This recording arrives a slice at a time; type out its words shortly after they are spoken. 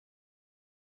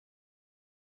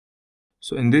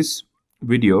So in this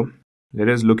video, let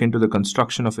us look into the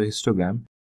construction of a histogram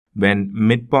when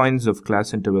midpoints of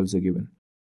class intervals are given.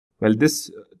 Well, this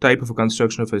type of a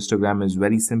construction of a histogram is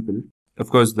very simple.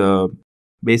 Of course, the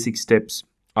basic steps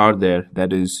are there,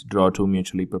 that is, draw two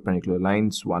mutually perpendicular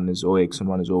lines. One is OX and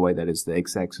one is OY, that is the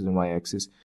x-axis and y-axis,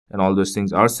 and all those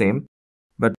things are same.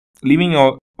 But leaving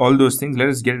all those things, let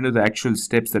us get into the actual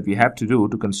steps that we have to do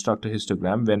to construct a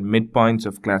histogram when midpoints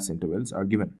of class intervals are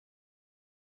given.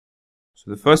 So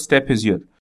the first step is here.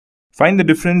 Find the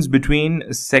difference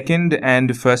between second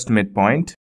and first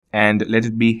midpoint and let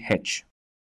it be h.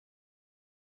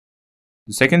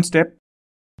 The second step,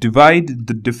 divide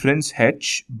the difference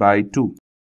h by 2.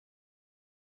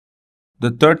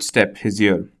 The third step is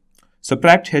here.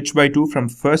 Subtract h by 2 from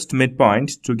first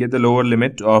midpoint to get the lower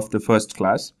limit of the first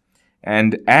class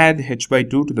and add h by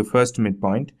 2 to the first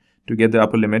midpoint to get the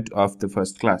upper limit of the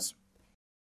first class.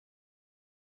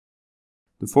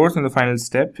 The fourth and the final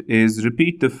step is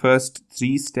repeat the first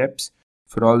three steps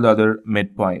for all the other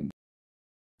midpoints.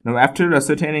 Now, after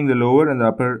ascertaining the lower and the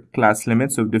upper class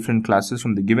limits of different classes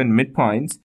from the given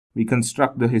midpoints, we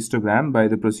construct the histogram by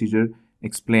the procedure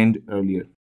explained earlier.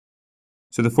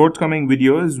 So the forthcoming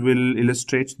videos will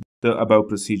illustrate the above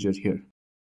procedure here.